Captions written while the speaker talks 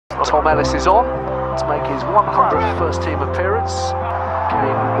Tom Ellis is on to make his 100th first team appearance. Came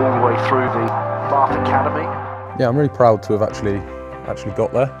all the way through the Bath Academy. Yeah, I'm really proud to have actually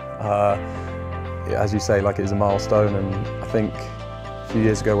got there. As you say, like, it is a milestone, and I think a few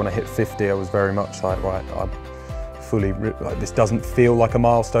years ago when I hit 50, I was very much like, right, this doesn't feel like a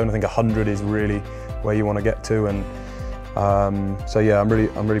milestone. I think 100 is really where you want to get to, and so yeah, I'm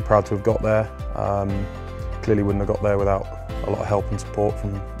really proud to have got there. Clearly wouldn't have got there without a lot of help and support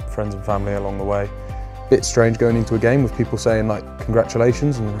from friends and family along the way. Bit strange going into a game with people saying, like,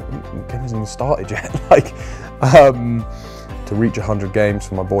 congratulations, and the game hasn't even started yet. Like, to reach 100 games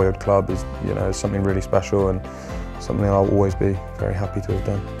for my boyhood club is, is something really special, and something I'll always be very happy to have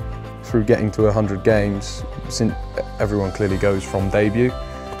done. Through getting to 100 games, since everyone clearly goes from debut,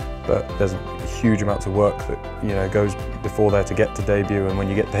 but there's huge amounts of work that goes before there to get to debut, and when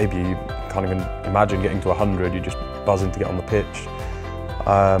you get debut, you can't even imagine getting to 100. You're just buzzing to get on the pitch.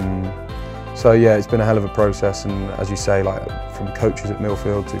 So yeah, it's been a hell of a process, and as you say, like, from coaches at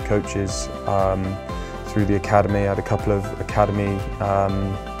Millfield to coaches through the academy. I had a couple of academy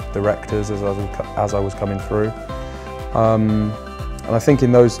directors as I was coming through, and I think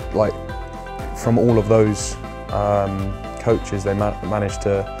in those, like, from all of those coaches, they managed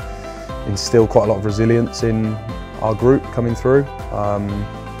to instill quite a lot of resilience in our group coming through.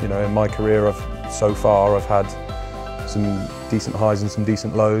 In my career, so far I've had some decent highs and some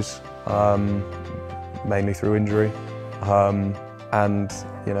decent lows, mainly through injury, and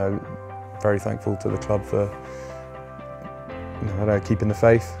very thankful to the club for keeping the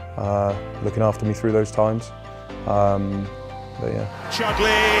faith, looking after me through those times. But yeah. Chudley,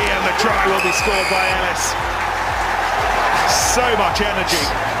 and the try will be scored by Ellis. So much energy,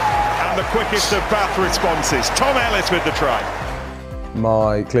 and the quickest of Bath responses. Tom Ellis with the try.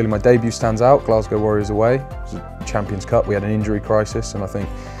 Clearly my debut stands out. Glasgow Warriors away. It was a Champions Cup. We had an injury crisis, and I think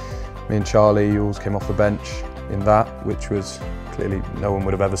me and Charlie always came off the bench in that, which was clearly no one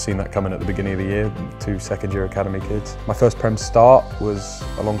would have ever seen that coming at the beginning of the year. 2 second-year academy kids. My first Prem start was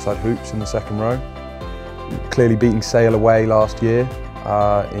alongside Hoops in the second row. Clearly beating Sale away last year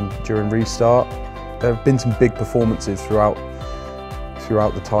during restart. There have been some big performances throughout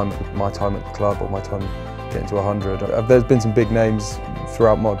the time, my time at the club, or my time getting to 100. There's been some big names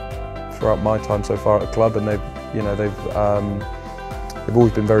throughout my time so far at the club, and they've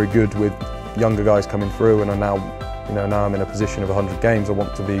always been very good with younger guys coming through, and are now I'm in a position of 100 games. I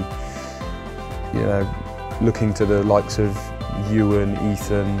want to be looking to the likes of Ewan,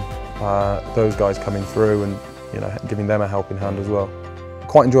 Ethan, those guys coming through, and giving them a helping hand as well.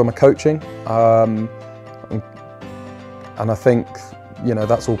 Quite enjoy my coaching, and I think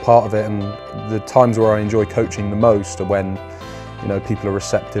that's all part of it, and the times where I enjoy coaching the most are when people are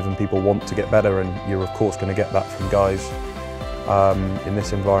receptive and people want to get better, and you're of course going to get that from guys in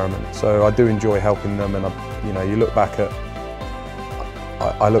this environment. So I do enjoy helping them, and you look back at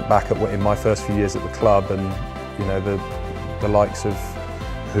I look back at what in my first few years at the club, and the likes of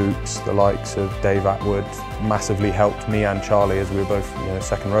Hoops, the likes of Dave Atwood massively helped me and Charlie, as we were both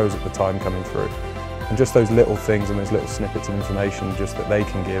second rows at the time coming through. And just those little things and those little snippets of information just that they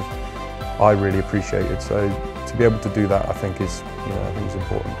can give, I really appreciated. So to be able to do that, I think is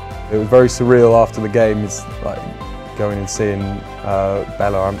important. It was very surreal after the game. It's like going and seeing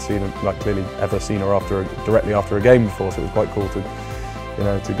Bella. I haven't clearly ever seen her directly after a game before, so it was quite cool to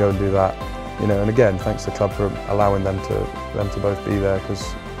to go and do that. And again, thanks to the club for allowing them to both be there,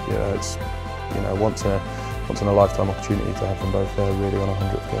 because it's once in a lifetime opportunity to have them both there really on a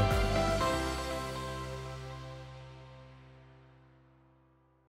 100th game.